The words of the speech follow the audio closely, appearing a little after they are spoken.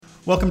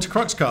Welcome to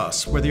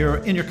Cruxcast. Whether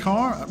you're in your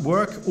car, at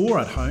work, or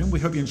at home,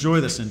 we hope you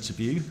enjoy this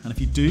interview. And if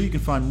you do, you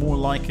can find more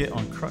like it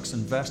on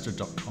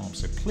cruxinvestor.com.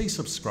 So please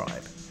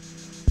subscribe.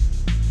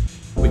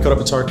 We caught up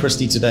with Tara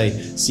Christie today,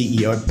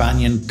 CEO at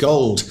Banyan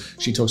Gold.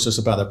 She talks to us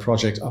about their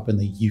project up in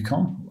the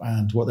Yukon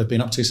and what they've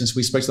been up to since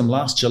we spoke to them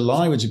last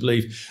July, would you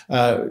believe?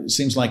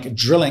 Seems like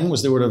drilling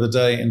was the word of the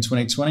day in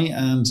 2020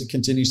 and it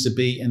continues to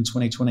be in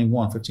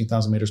 2021,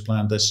 15,000 meters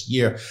planned this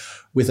year,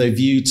 with a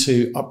view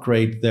to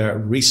upgrade their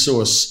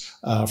resource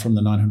from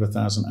the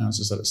 900,000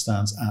 ounces that it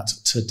stands at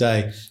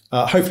today.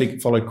 Hopefully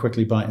followed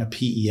quickly by a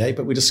PEA,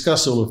 but we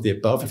discuss all of the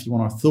above. If you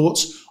want our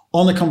thoughts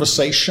on the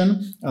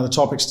conversation, the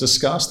topics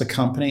discussed, the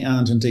company,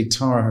 and indeed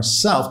Tara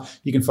herself,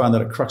 you can find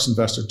that at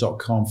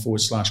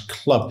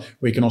cruxinvestor.com/club,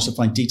 where you can also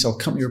find detailed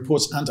company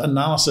reports and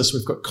analysis.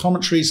 We've got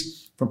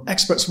commentaries from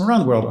experts from around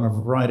the world on a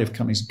variety of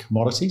companies and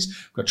commodities.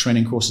 We've got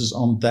training courses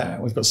on there.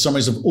 We've got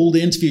summaries of all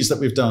the interviews that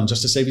we've done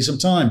just to save you some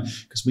time,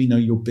 because we know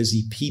you're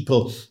busy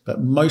people.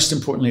 But most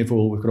importantly of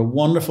all, we've got a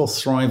wonderful,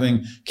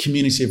 thriving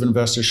community of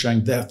investors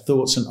sharing their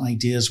thoughts and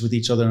ideas with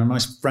each other in a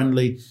nice,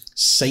 friendly,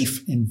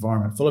 safe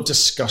environment, full of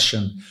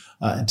discussion,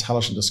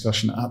 intelligent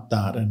discussion at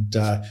that, and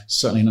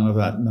certainly none of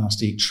that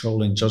nasty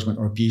trolling, judgment,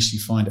 or abuse you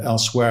find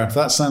elsewhere. If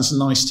that sounds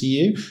nice to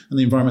you and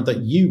the environment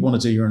that you want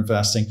to do your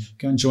investing,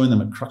 go and join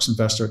them at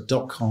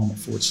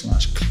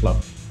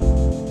cruxinvestor.com/club.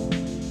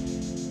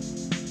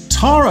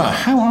 Tara,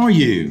 how are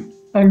you?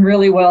 I'm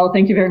really well.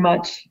 Thank you very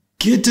much.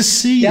 Good to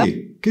see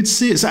you. Good to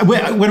see you. So,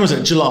 when was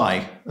it?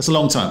 July? That's a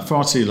long time.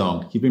 Far too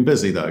long. You've been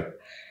busy though.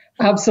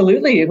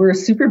 Absolutely. We're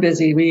super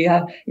busy. We,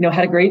 had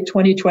a great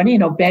 2020.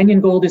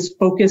 Banyan Gold is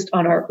focused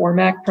on our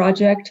Ormac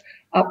project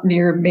up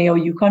near Mayo,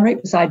 Yukon,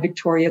 right beside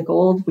Victoria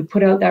Gold. We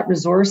put out that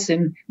resource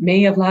in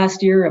May of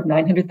last year of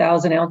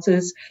 900,000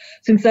 ounces.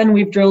 Since then,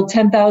 we've drilled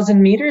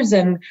 10,000 meters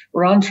and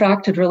we're on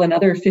track to drill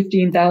another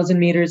 15,000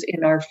 meters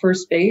in our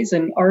first phase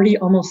and already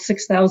almost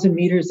 6,000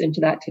 meters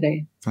into that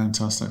today.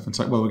 Fantastic.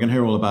 Well, we're going to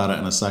hear all about it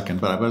in a second,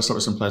 but I better start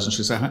with some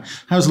pleasantries. So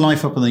how's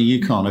life up in the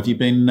Yukon? Have you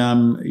been,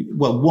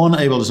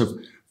 able to sort of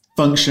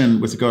function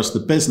with regards to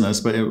the business,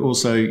 but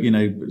also,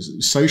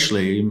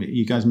 socially,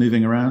 you guys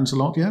moving around a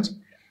lot yet?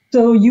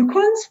 So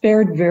Yukon's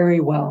fared very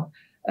well.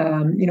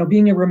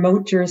 Being a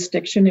remote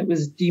jurisdiction, it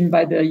was deemed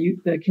by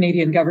the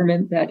Canadian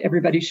government that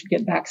everybody should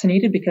get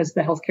vaccinated because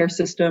the healthcare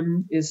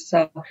system is,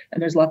 and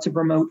there's lots of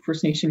remote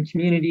First Nation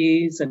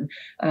communities. And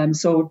I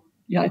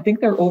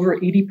think they're over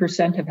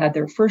 80% have had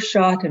their first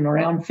shot and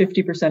around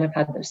 50% have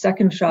had their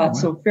second shot. Oh, wow.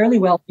 So fairly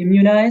well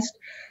immunized.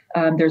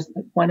 There's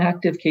one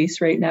active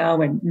case right now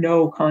and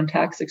no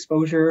contacts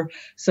exposure.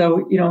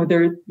 So,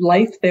 their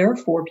life there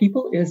for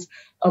people is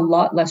a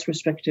lot less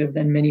restrictive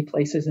than many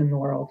places in the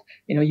world.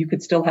 You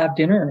could still have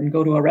dinner and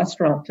go to a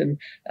restaurant.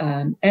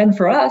 And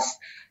for us,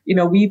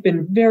 we've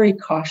been very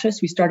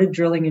cautious. We started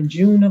drilling in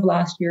June of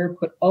last year,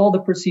 put all the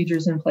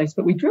procedures in place,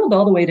 but we drilled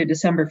all the way to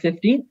December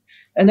 15th.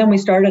 And then we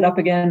started up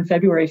again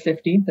February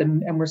 15th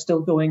and we're still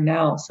going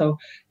now. So,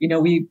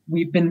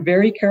 we've been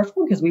very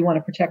careful because we want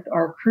to protect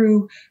our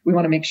crew. We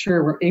want to make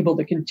sure we're able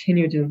to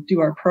continue to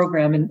do our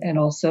program and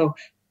also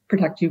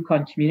protect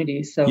Yukon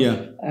communities. So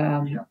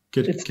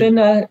it's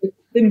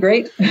been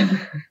great.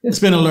 It's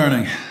been a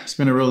learning. It's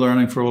been a real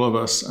learning for all of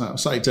us.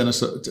 Slightly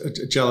jealous of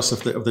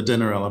the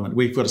dinner element.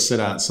 We've got to sit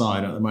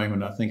outside at the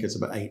moment. I think it's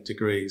about 8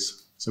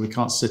 degrees. So we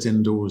can't sit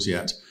indoors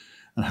yet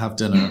and have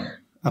dinner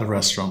at a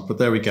restaurant, but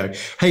there we go.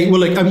 Hey, well,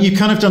 look, you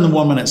kind of done the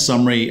 1 minute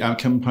summary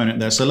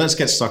component there, so let's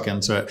get stuck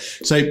into it.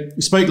 So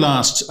we spoke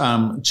last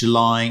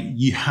July.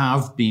 You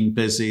have been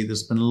busy.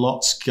 There's been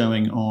lots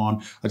going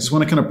on. I just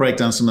want to kind of break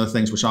down some of the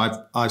things which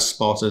I've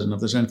spotted, and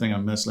if there's anything I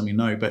missed, let me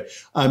know. But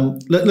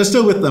let's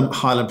deal with the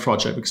Highland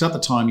project, because at the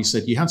time you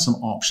said you had some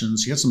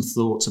options, you had some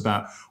thoughts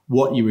about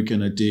what you were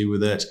going to do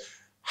with it.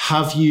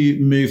 Have you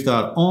moved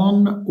that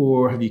on,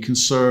 or have you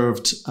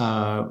conserved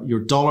your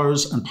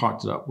dollars and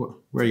parked it up? Where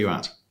are you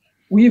at?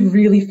 We've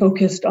really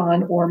focused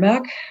on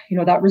Ormac.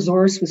 That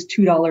resource was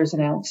 $2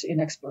 an ounce in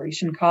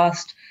exploration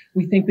cost.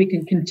 We think we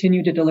can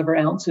continue to deliver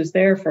ounces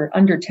there for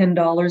under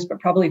 $10, but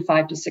probably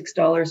 $5 to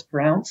 $6 per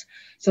ounce.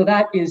 So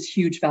that is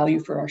huge value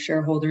for our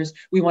shareholders.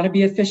 We want to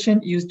be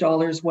efficient, use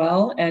dollars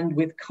well. And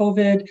with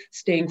COVID,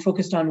 staying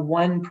focused on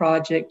one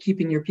project,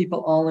 keeping your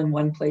people all in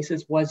one place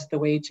was the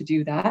way to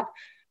do that.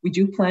 We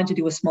do plan to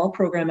do a small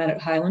program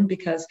at Highland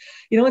because,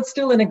 it's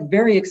still a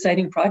very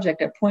exciting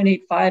project at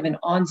 0.85, an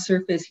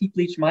on-surface heap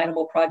leach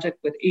mineable project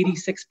with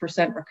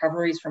 86%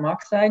 recoveries from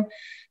oxide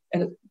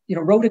and,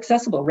 road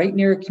accessible right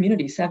near a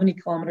community, 70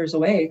 kilometers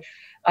away.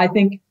 I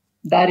think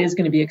that is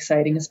going to be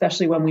exciting,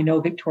 especially when we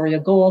know Victoria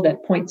Gold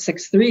at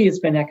 0.63 has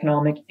been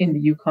economic in the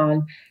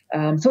Yukon.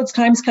 So it's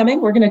time's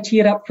coming. We're going to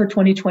tee it up for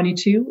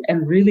 2022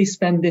 and really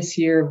spend this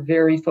year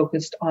very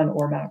focused on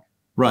Ormac.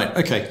 Right.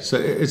 Okay. So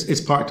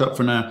it's parked up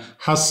for now.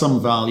 Has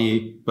some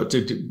value, but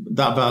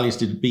that value is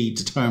to be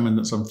determined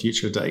at some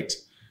future date.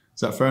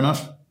 Is that fair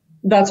enough?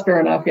 That's fair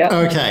enough. Yeah.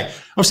 Okay.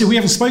 Obviously, we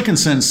haven't spoken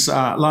since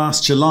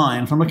last July,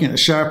 and if I'm looking at the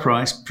share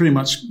price, pretty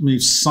much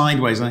moved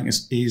sideways. I think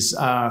is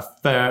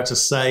fair to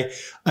say.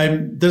 There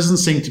doesn't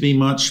seem to be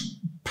much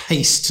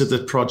pace to the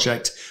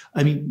project.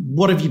 I mean,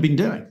 what have you been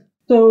doing?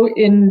 So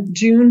in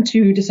June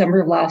to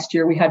December of last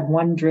year, we had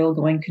one drill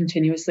going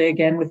continuously.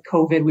 Again, with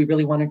COVID, we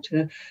really wanted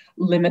to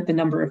limit the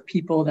number of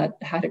people that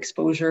had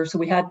exposure. So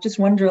we had just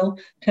one drill,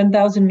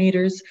 10,000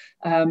 meters,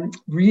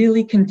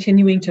 really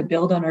continuing to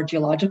build on our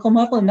geological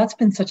model. And that's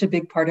been such a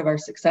big part of our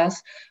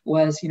success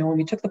was, when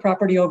we took the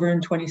property over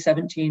in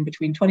 2017,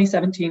 between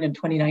 2017 and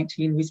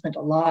 2019, we spent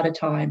a lot of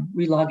time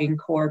relogging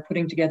core,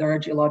 putting together our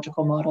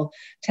geological model,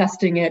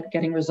 testing it,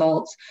 getting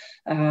results.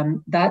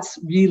 That's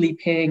really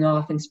paying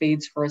off in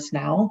spades for us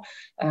now.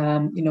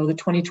 The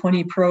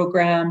 2020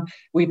 program,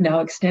 we've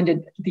now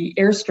extended the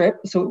airstrip.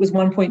 So it was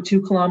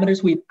 1.2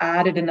 kilometers. We've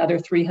added another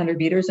 300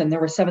 meters and there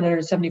were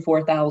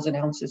 774,000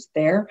 ounces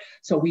there.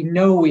 So we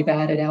know we've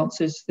added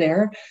ounces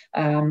there.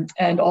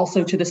 And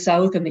also to the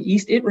south and the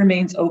east, it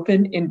remains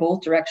open in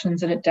both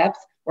directions and at depth.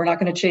 We're not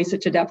going to chase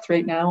it to depth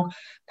right now,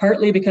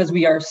 partly because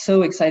we are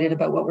so excited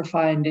about what we're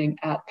finding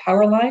at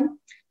Powerline.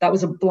 That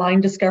was a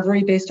blind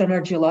discovery based on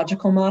our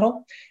geological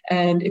model.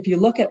 And if you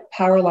look at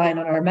Powerline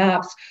on our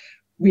maps,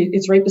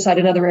 it's right beside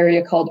another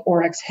area called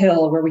Oryx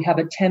Hill, where we have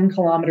a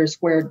 10-kilometer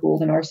squared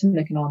gold and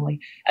arsenic anomaly.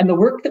 And the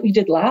work that we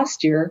did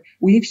last year,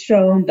 we've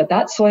shown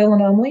that soil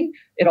anomaly,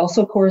 it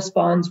also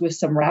corresponds with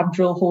some RAB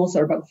drill holes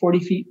that are about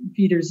 40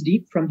 meters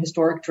deep from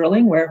historic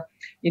drilling, where,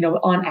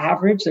 on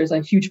average, there's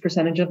a huge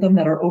percentage of them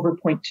that are over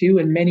 0.2,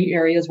 and many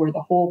areas where the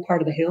whole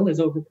part of the hill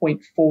is over 0.4,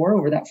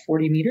 over that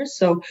 40 meters.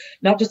 So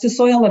not just a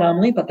soil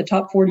anomaly, but the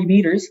top 40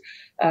 meters,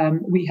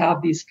 we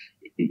have these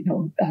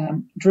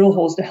drill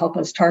holes to help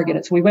us target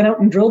it. So we went out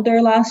and drilled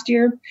there last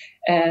year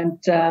and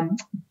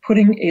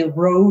putting a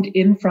road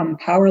in from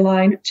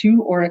Powerline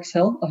to Oryx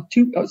Hill.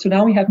 So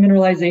now we have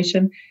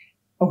mineralization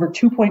over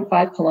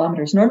 2.5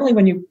 kilometers. Normally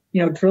when you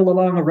drill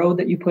along a road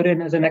that you put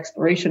in as an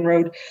exploration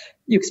road,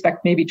 you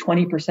expect maybe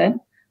 20%.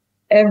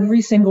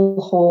 Every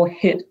single hole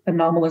hit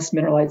anomalous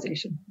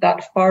mineralization.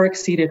 That far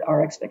exceeded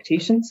our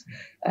expectations.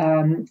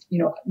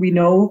 We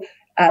know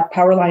at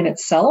Powerline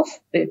itself,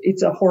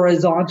 it's a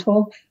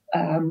horizontal,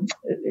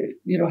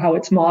 how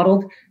it's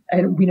modeled,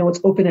 and we know it's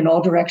open in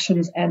all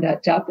directions and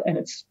at depth, and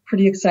it's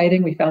pretty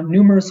exciting. We found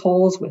numerous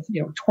holes with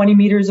 20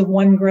 meters of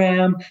 1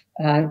 gram,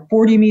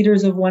 40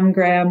 meters of 1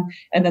 gram,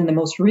 and then the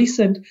most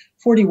recent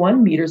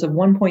 41 meters of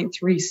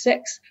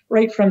 1.36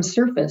 right from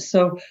surface.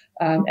 So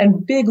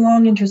and big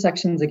long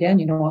intersections again,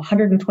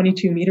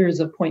 122 meters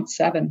of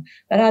 0.7.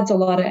 That adds a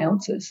lot of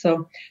ounces.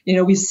 So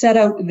we set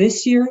out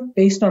this year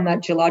based on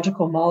that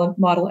geological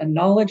model and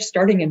knowledge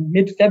starting in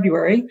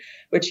mid-February,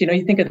 which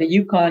you think of the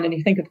Yukon and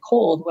you think of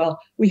cold. Well,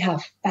 we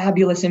have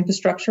fabulous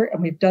infrastructure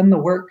and we've done the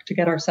work to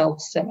get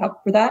ourselves set up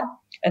for that.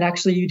 And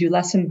actually you do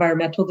less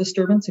environmental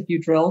disturbance if you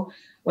drill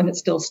when it's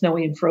still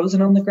snowy and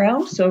frozen on the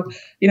ground. So,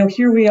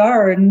 here we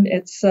are and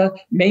it's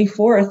May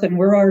 4th and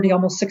we're already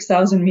almost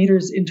 6,000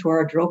 meters into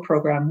our drill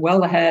program,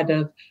 well ahead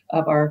of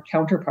our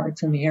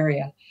counterparts in the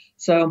area.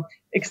 So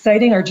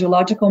exciting. Our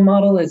geological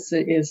model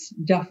is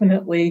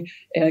definitely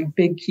a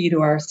big key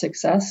to our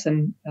success.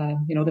 And,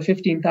 the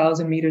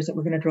 15,000 meters that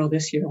we're going to drill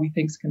this year, we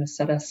think is going to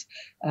set us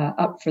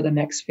up for the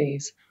next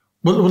phase.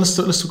 Well, let's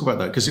talk about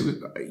that, because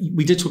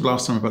we did talk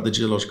last time about the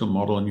geological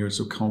model and your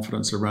sort of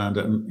confidence around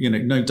it. And,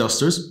 no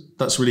dusters.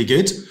 That's really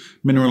good.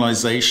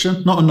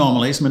 Mineralization, not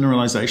anomalies,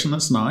 mineralization.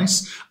 That's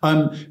nice.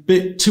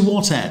 But to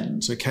what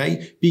end?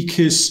 Okay.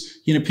 Because,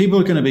 people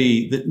are going to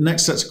be, the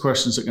next sets of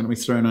questions that are going to be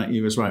thrown at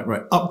you is, right,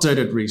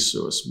 updated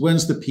resource.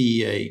 When's the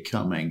PEA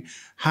coming?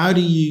 How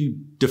do you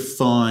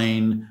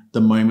define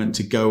the moment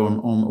to go on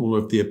all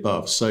of the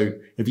above? So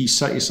have you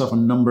set yourself a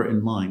number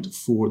in mind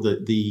for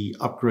the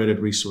upgraded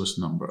resource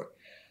number?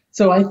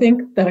 So I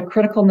think that a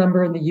critical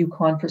number in the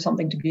Yukon for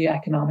something to be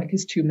economic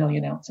is 2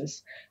 million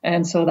ounces.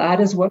 And so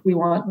that is what we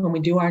want when we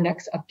do our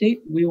next update.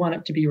 We want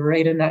it to be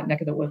right in that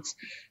neck of the woods.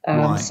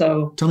 Why?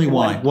 So tell me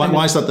why.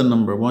 Why is that the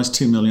number? Why is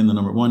 2 million the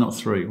number? Why not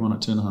 3? Why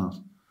not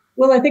 2.5?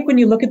 Well, I think when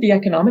you look at the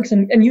economics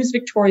and use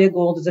Victoria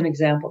Gold as an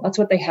example, that's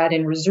what they had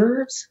in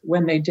reserves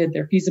when they did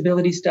their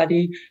feasibility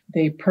study.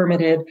 They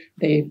permitted,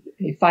 they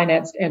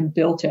financed and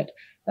built it.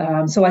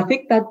 So I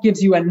think that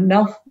gives you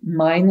enough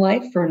mine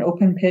life for an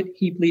open pit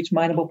heap leach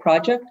mineable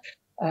project.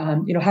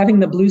 Having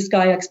the blue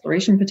sky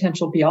exploration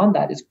potential beyond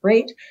that is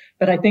great.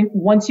 But I think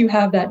once you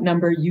have that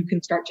number, you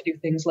can start to do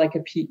things like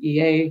a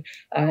PEA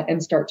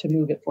and start to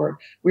move it forward.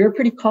 We're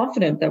pretty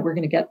confident that we're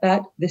going to get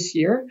that this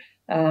year.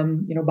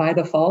 By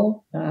the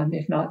fall,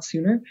 if not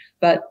sooner.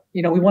 But,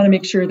 we want to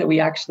make sure that we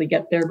actually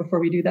get there before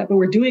we do that. But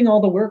we're doing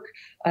all the work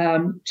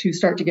to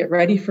start to get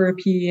ready for a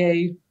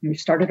PEA. We've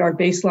started our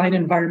baseline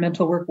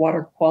environmental work,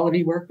 water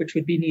quality work, which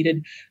would be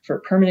needed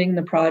for permitting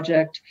the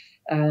project.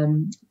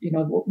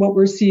 What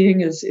we're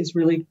seeing is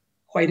really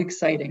quite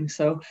exciting.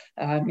 So,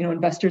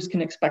 investors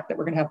can expect that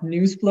we're going to have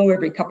news flow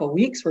every couple of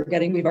weeks.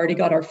 We've already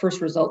got our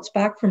first results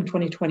back from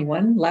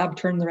 2021. Lab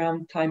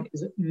turnaround time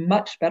is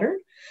much better.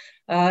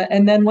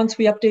 And then once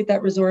we update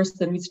that resource,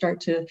 then we start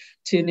to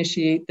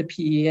initiate the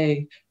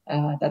PEA.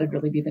 That'd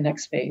really be the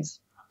next phase.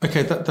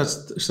 Okay,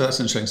 that's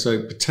interesting.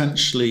 So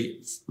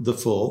potentially the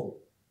fall,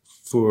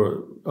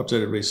 for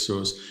updated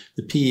resource.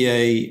 The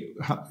PEA,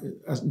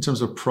 in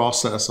terms of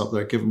process up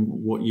there,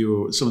 given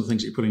some of the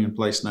things you're putting in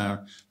place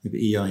now, like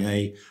the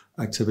EIA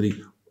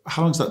activity,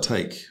 how long does that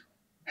take?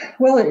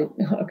 Well,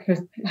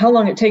 how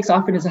long it takes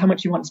often is how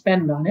much you want to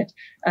spend on it.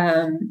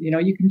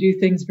 You can do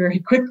things very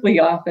quickly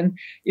often.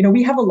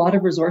 We have a lot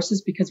of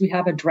resources because we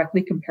have a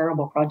directly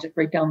comparable project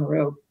right down the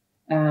road.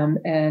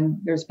 And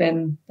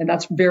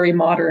that's very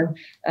modern,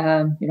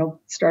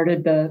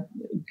 started the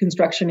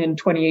construction in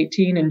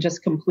 2018 and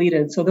just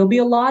completed. So there'll be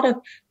a lot of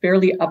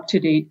fairly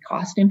up-to-date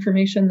cost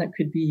information that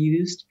could be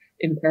used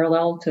in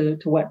parallel to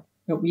what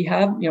we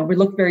have. We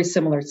look very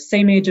similar.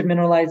 Same age of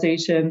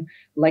mineralization,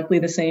 likely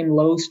the same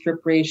low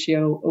strip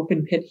ratio,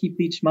 open pit heap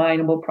leach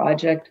mineable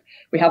project.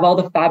 We have all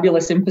the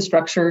fabulous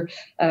infrastructure,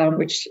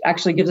 which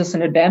actually gives us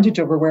an advantage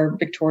over where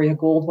Victoria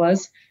Gold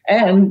was.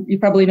 And you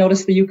probably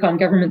noticed the Yukon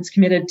government's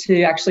committed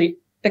to actually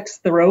fix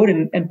the road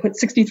and put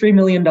 $63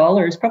 million,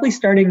 probably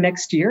starting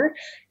next year,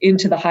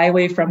 into the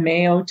highway from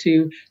Mayo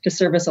to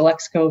service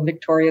Alexco,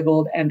 Victoria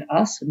Gold, and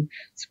us. And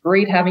it's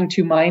great having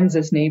two mines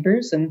as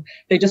neighbors. And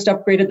they just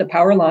upgraded the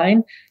power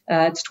line.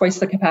 It's twice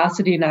the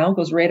capacity now,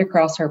 goes right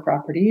across our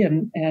property.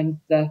 And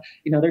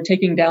they're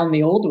taking down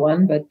the old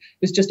one, but it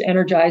was just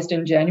energized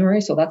in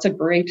January. So that's a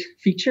great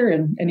feature.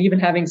 And even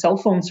having cell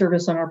phone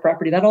service on our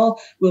property, that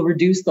all will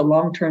reduce the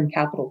long-term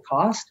capital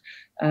cost.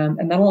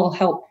 And that'll all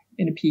help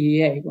in a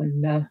PEA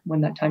when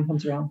that time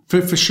comes around.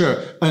 For sure.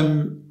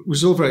 It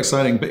was all very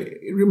exciting, but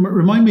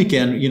remind me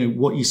again,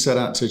 what you set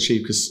out to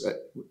achieve, because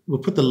we'll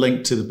put the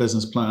link to the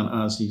business plan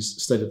as you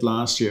stated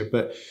last year,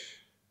 but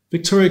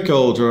Victoria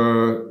Gold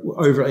are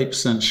over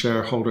 8%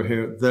 shareholder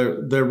here.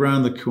 They're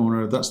around the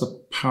corner. That's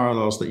the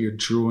parallels that you're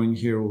drawing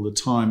here all the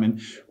time.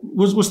 And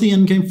what's the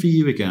end game for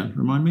you again?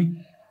 Remind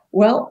me.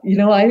 Well,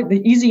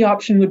 the easy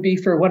option would be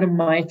for one of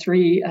my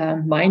three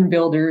mine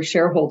builder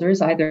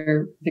shareholders,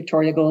 either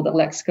Victoria Gold,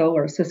 Alexco,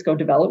 or Cisco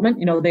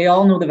Development. They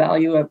all know the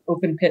value of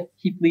open pit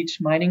heap leach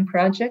mining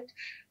project.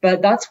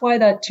 But that's why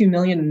that 2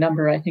 million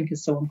number, I think,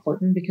 is so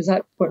important, because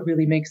that's what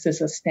really makes this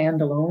a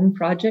standalone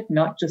project,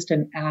 not just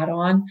an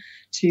add-on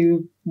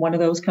to one of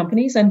those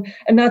companies. And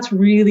that's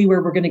really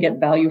where we're going to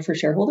get value for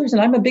shareholders.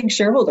 And I'm a big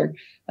shareholder.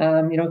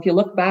 If you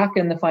look back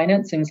in the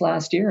financings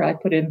last year, I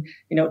put in,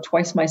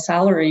 twice my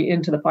salary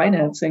into the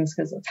financings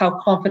because that's how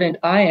confident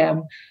I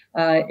am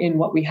in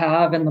what we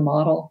have in the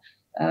model.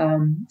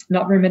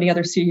 Not very many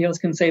other CEOs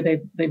can say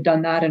they've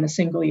done that in a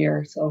single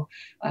year. So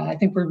I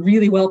think we're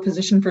really well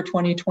positioned for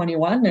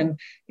 2021. And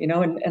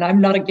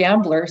I'm not a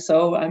gambler,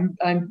 so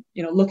I'm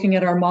looking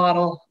at our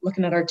model,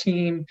 looking at our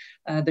team,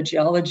 the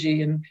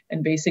geology,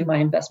 and basing my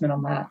investment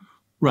on that.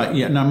 Right.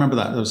 Yeah. Now I remember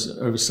that there was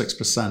over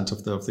 6%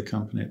 of the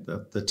company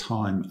at the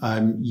time.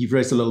 You've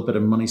raised a little bit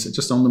of money, so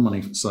just on the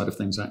money side of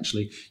things,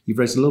 actually, you've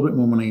raised a little bit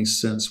more money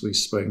since we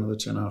spoke, another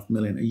 2.5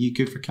 million. Are you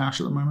good for cash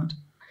at the moment?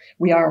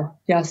 We are,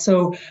 yeah.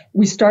 So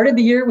we started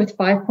the year with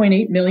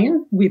 5.8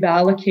 million. We've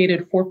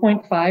allocated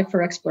 4.5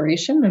 for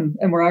exploration,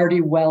 and we're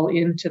already well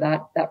into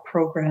that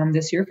program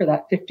this year for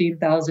that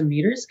 15,000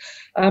 meters.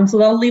 So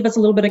that'll leave us a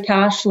little bit of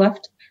cash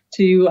left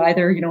to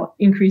either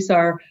increase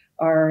our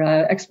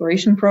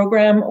exploration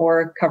program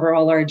or cover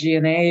all our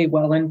G&A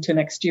well into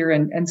next year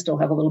and still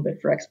have a little bit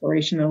for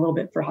exploration and a little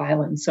bit for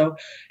Highland. So,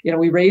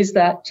 we raised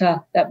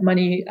that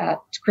money at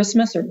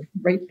Christmas, or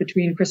right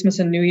between Christmas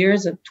and New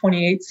Year's, at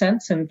 28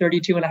 cents and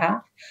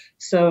 32.5.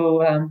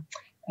 So,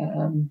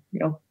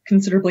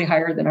 considerably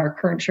higher than our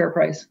current share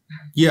price.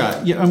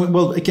 Yeah.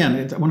 Well,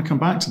 again, I want to come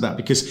back to that,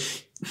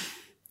 because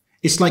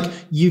it's like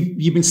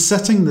you've been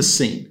setting the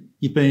scene.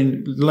 You've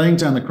been laying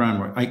down the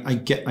groundwork.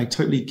 I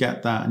totally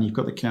get that. And you've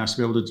got the cash to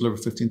be able to deliver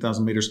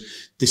 15,000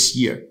 meters this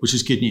year, which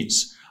is good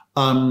news.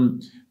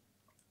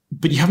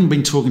 But you haven't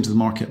been talking to the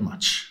market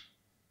much.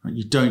 Right?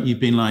 You've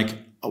been like,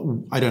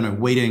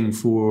 waiting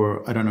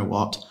for, I don't know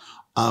what.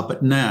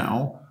 But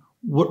now,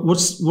 what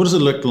does it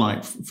look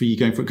like for you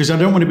going forward? Because I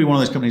don't want to be one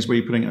of those companies where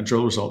you're putting a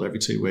drill result every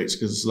 2 weeks,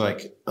 because it's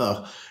like,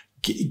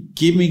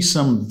 give me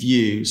some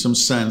view, some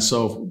sense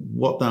of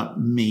what that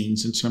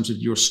means in terms of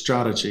your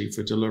strategy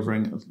for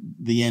delivering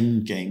the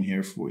end game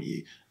here for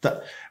you.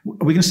 Are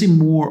we going to see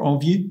more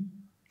of you?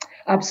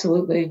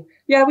 Absolutely.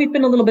 Yeah, we've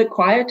been a little bit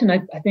quiet, and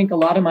I think a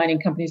lot of mining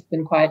companies have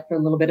been quiet for a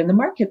little bit in the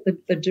market.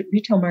 The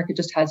retail market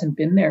just hasn't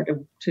been there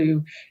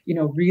to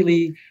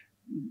really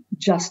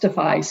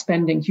justify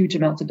spending huge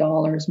amounts of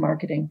dollars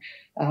marketing.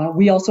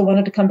 We also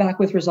wanted to come back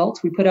with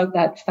results. We put out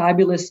that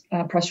fabulous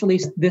press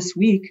release this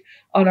week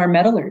on our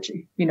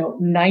metallurgy.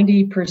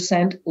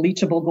 90%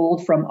 leachable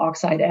gold from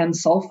oxide and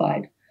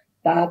sulfide.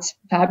 That's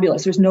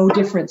fabulous. There's no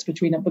difference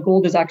between it. The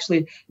gold is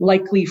actually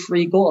likely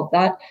free gold.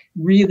 That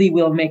really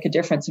will make a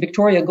difference.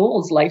 Victoria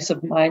Gold's life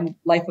of mine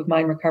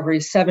recovery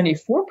is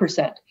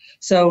 74%.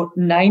 So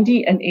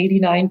 90 and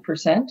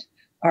 89%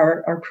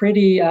 are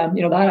pretty.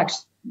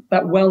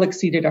 That well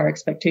exceeded our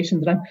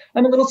expectations. And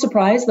I'm a little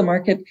surprised the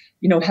market,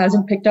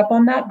 hasn't picked up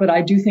on that, but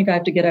I do think I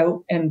have to get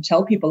out and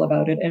tell people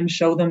about it and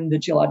show them the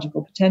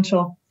geological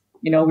potential.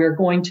 We're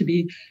going to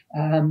be,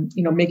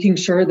 making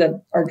sure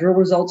that our drill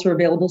results are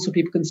available so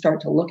people can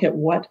start to look at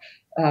what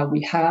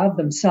We have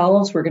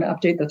themselves. We're going to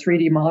update the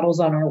 3D models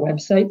on our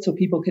website so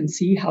people can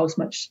see how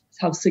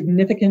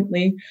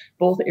significantly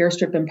both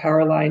Airstrip and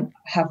Powerline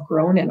have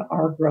grown and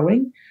are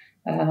growing.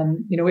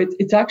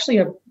 It's actually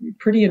a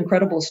pretty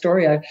incredible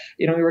story.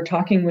 We were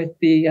talking with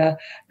the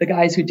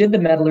guys who did the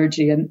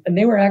metallurgy, and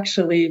they were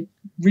actually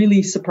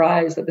really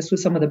surprised that this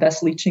was some of the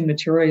best leaching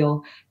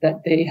material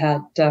that they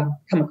had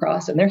come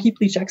across, and they're heap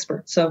leach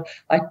experts. So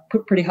I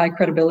put pretty high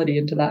credibility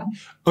into that.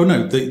 Oh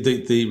no,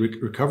 the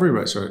recovery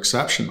rates are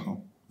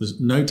exceptional.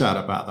 There's no doubt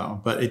about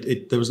that.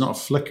 But there was not a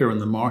flicker in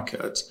the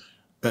market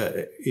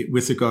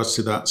with regards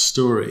to that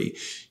story.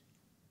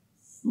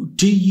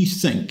 Do you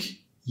think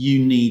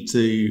you need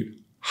to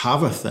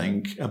have a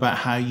think about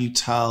how you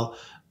tell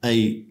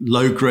a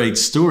low-grade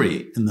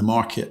story in the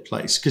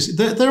marketplace? Because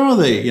there are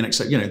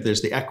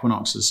there's the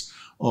Equinoxes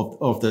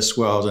of this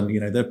world,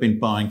 and they've been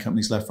buying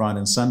companies left, right,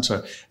 and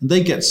center, and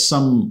they get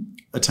some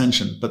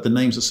attention, but the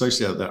names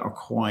associated with that are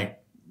quite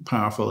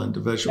powerful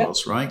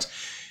individuals, yeah. Right?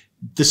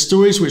 The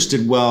stories which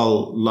did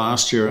well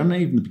last year and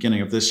even the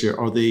beginning of this year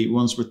are the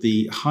ones with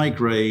the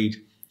high-grade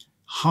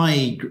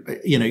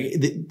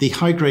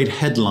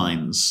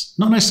headlines,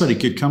 not necessarily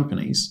good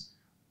companies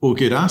or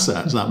good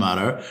assets, that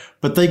matter,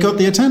 but they got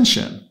the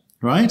attention,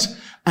 right?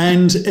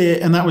 And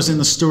that was in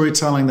the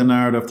storytelling, the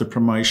narrative, the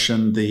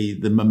promotion, the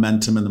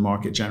momentum in the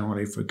market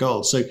generally for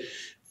gold. So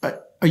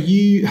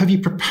have you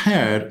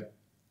prepared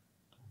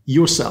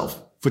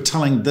yourself for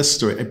telling this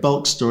story, a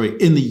bulk story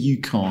in the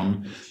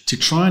Yukon, to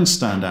try and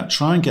stand out,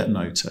 try and get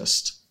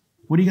noticed?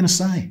 What are you going to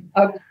say?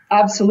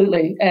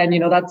 Absolutely. And,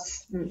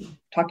 that's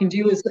talking to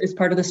you is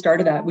part of the start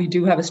of that. We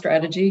do have a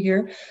strategy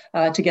here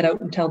to get out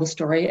and tell the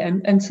story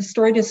and to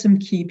story to some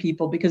key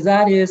people, because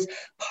that is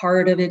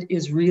part of it,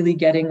 is really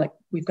getting, like,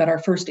 we've got our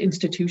first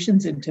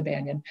institutions into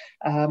Banyan.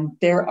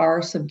 There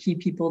are some key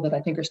people that I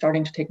think are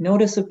starting to take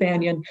notice of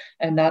Banyan,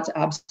 and that's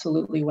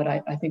absolutely what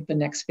I think the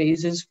next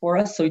phase is for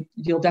us. So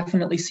you'll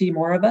definitely see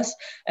more of us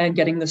and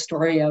getting the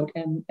story out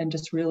and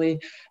just really,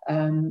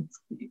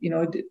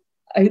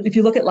 if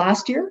you look at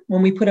last year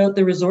when we put out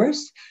the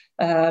resource,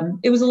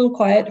 it was a little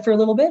quiet for a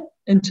little bit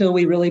until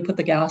we really put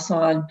the gas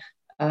on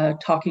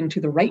talking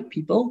to the right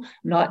people,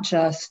 not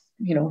just,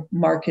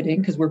 marketing,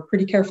 because we're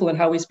pretty careful in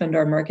how we spend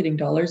our marketing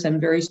dollars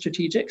and very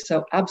strategic.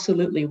 So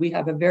absolutely, we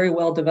have a very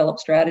well-developed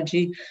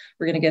strategy.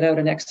 We're going to get out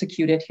and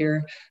execute it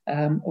here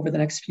over the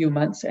next few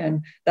months.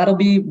 And that'll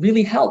be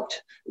really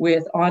helped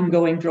with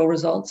ongoing drill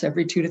results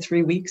every 2 to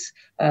 3 weeks.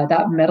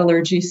 That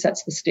metallurgy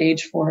sets the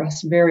stage for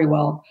us very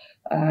well.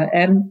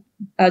 And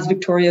as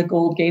Victoria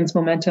Gold gains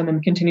momentum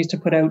and continues to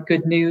put out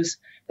good news,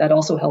 that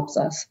also helps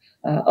us,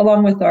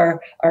 along with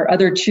our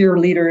other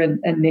cheerleader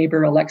and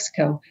neighbor,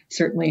 Alexico.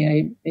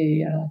 Certainly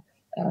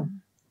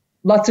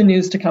lots of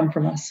news to come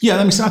from us. Yeah,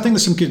 I think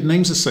there's some good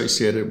names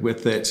associated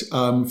with it,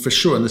 for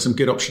sure. And there's some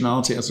good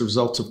optionality as a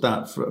result of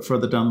that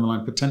further down the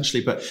line,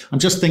 potentially. But I'm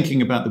just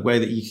thinking about the way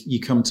that you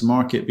come to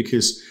market,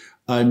 because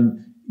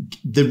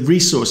the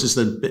resource is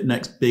the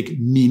next big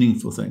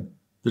meaningful thing.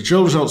 The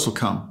drill results will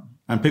come,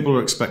 and people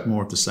will expect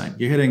more of the same.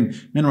 You're hitting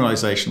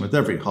mineralization with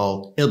every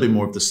hole. It'll be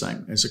more of the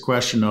same. It's a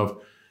question of,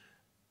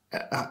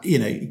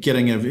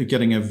 getting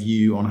a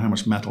view on how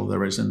much metal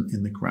there is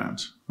in the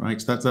ground, right?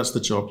 That's the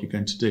job you're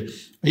going to do.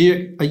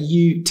 Are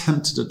you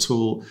tempted at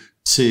all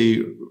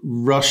to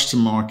rush to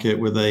market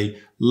with a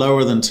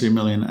lower than 2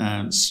 million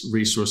ounce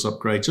resource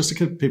upgrade, just to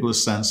give people a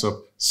sense of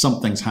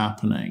something's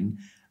happening,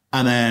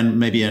 and then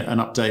maybe an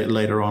update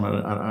later on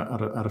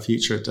at a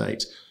future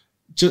date?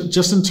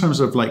 Just in terms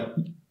of like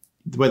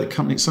the way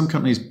that some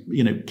companies,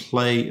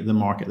 play the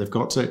market. They've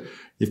got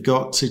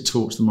to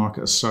talk to the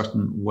market a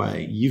certain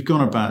way. You've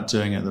gone about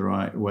doing it the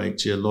right way,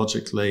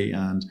 geologically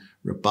and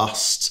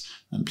robust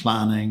and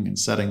planning and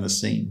setting the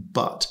scene.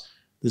 But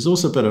there's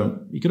also a bit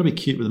of, you've got to be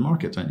cute with the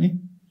market, don't you?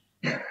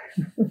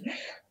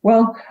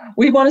 Well,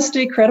 we want to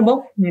stay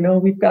credible. We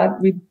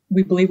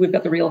believe we've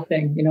got the real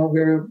thing.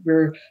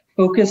 We're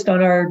focused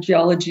on our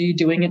geology,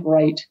 doing it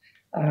right.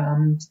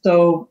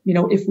 So,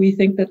 if we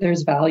think that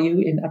there's value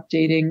in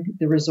updating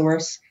the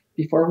resource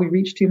before we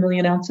reach 2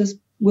 million ounces,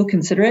 we'll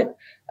consider it.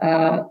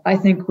 I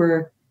think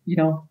we're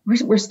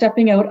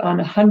stepping out on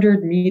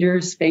 100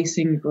 meters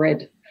spacing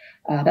grid.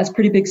 That's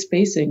pretty big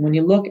spacing. When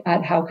you look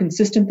at how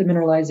consistent the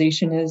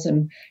mineralization is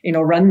and,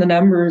 run the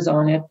numbers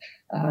on it,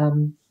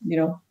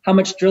 how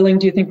much drilling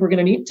do you think we're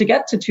going to need to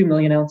get to 2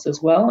 million ounces?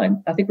 Well,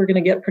 I think we're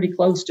going to get pretty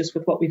close just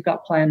with what we've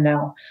got planned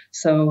now.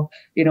 So,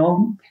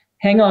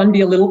 hang on, be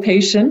a little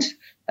patient.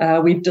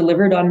 We've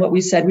delivered on what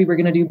we said we were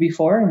going to do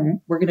before,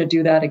 and we're going to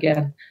do that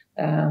again.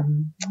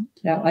 I'm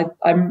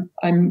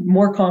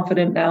more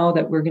confident now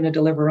that we're going to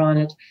deliver on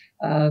it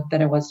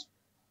than I was,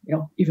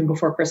 even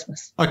before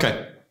Christmas.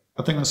 Okay,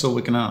 I think that's all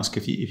we can ask.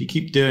 If you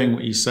keep doing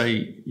what you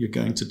say you're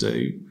going to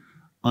do,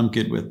 I'm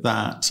good with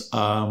that.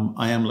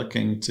 I am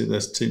looking to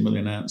this 2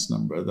 million ounce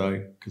number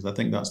though, because I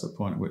think that's the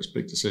point at which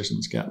big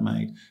decisions get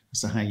made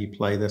as to how you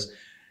play this.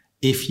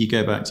 If you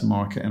go back to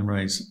market and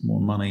raise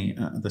more money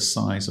at the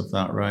size of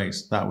that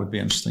raise, that would be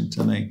interesting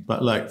to me.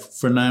 But look,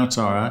 for now,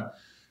 Tara,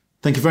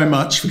 Thank you very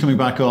much for coming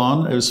back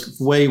on. It was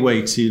way,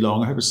 way too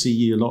long. I hope to see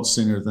you a lot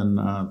sooner than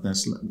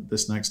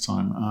this next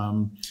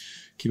time.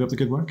 Keep up the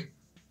good work.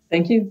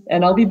 Thank you.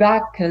 And I'll be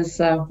back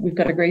because we've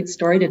got a great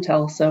story to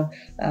tell. So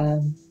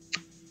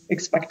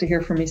expect to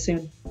hear from me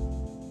soon.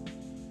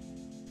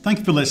 Thank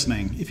you for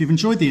listening. If you've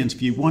enjoyed the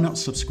interview, why not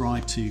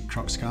subscribe to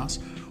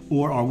Cruxcast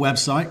or our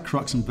website,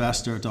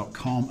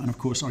 cruxinvestor.com, and of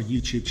course our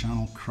YouTube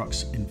channel,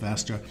 Crux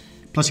Investor.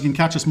 Plus you can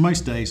catch us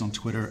most days on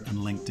Twitter and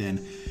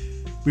LinkedIn.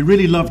 We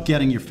really love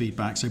getting your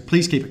feedback, so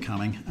please keep it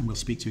coming, and we'll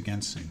speak to you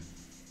again soon.